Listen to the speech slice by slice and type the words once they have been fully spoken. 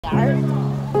would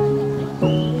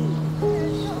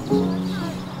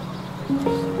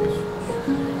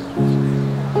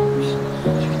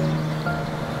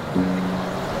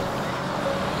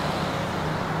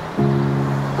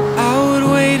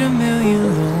wait a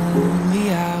million lonely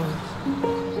hours,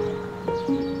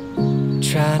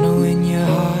 trying to win your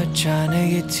heart, trying to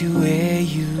get to where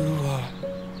you are.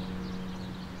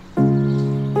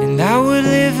 And I would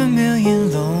live a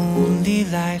million lonely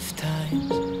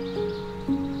lifetimes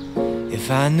if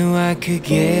I knew I could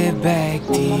get back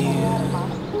to you.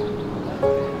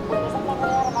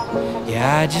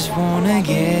 Yeah, I just wanna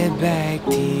get back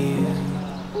to you.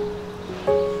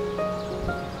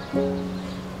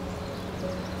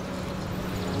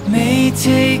 May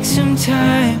take some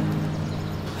time,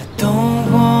 I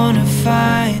don't wanna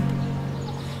find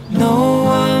no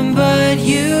one but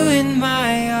you in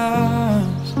my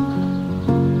arms.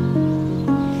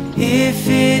 If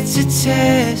it's a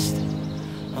test,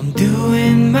 I'm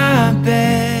doing my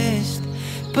best,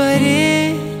 but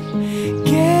it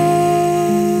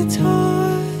gets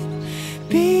hard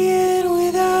being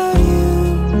without you.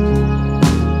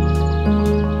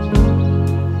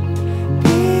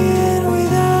 Being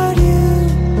without you.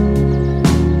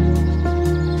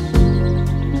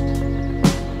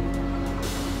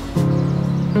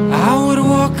 I would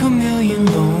walk a million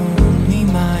lonely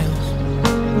miles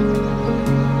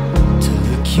to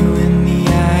look you in the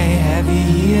eye, have you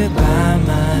here by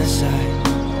my side.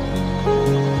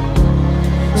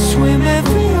 Swim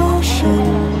every ocean,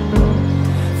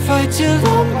 fight till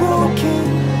I'm broken.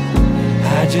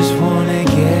 I just wanna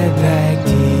get back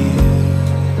to you.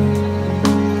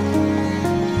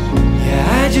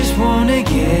 Yeah, I just wanna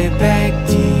get back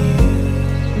to you.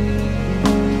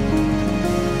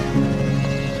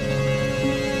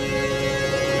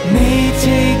 May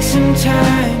take some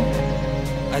time,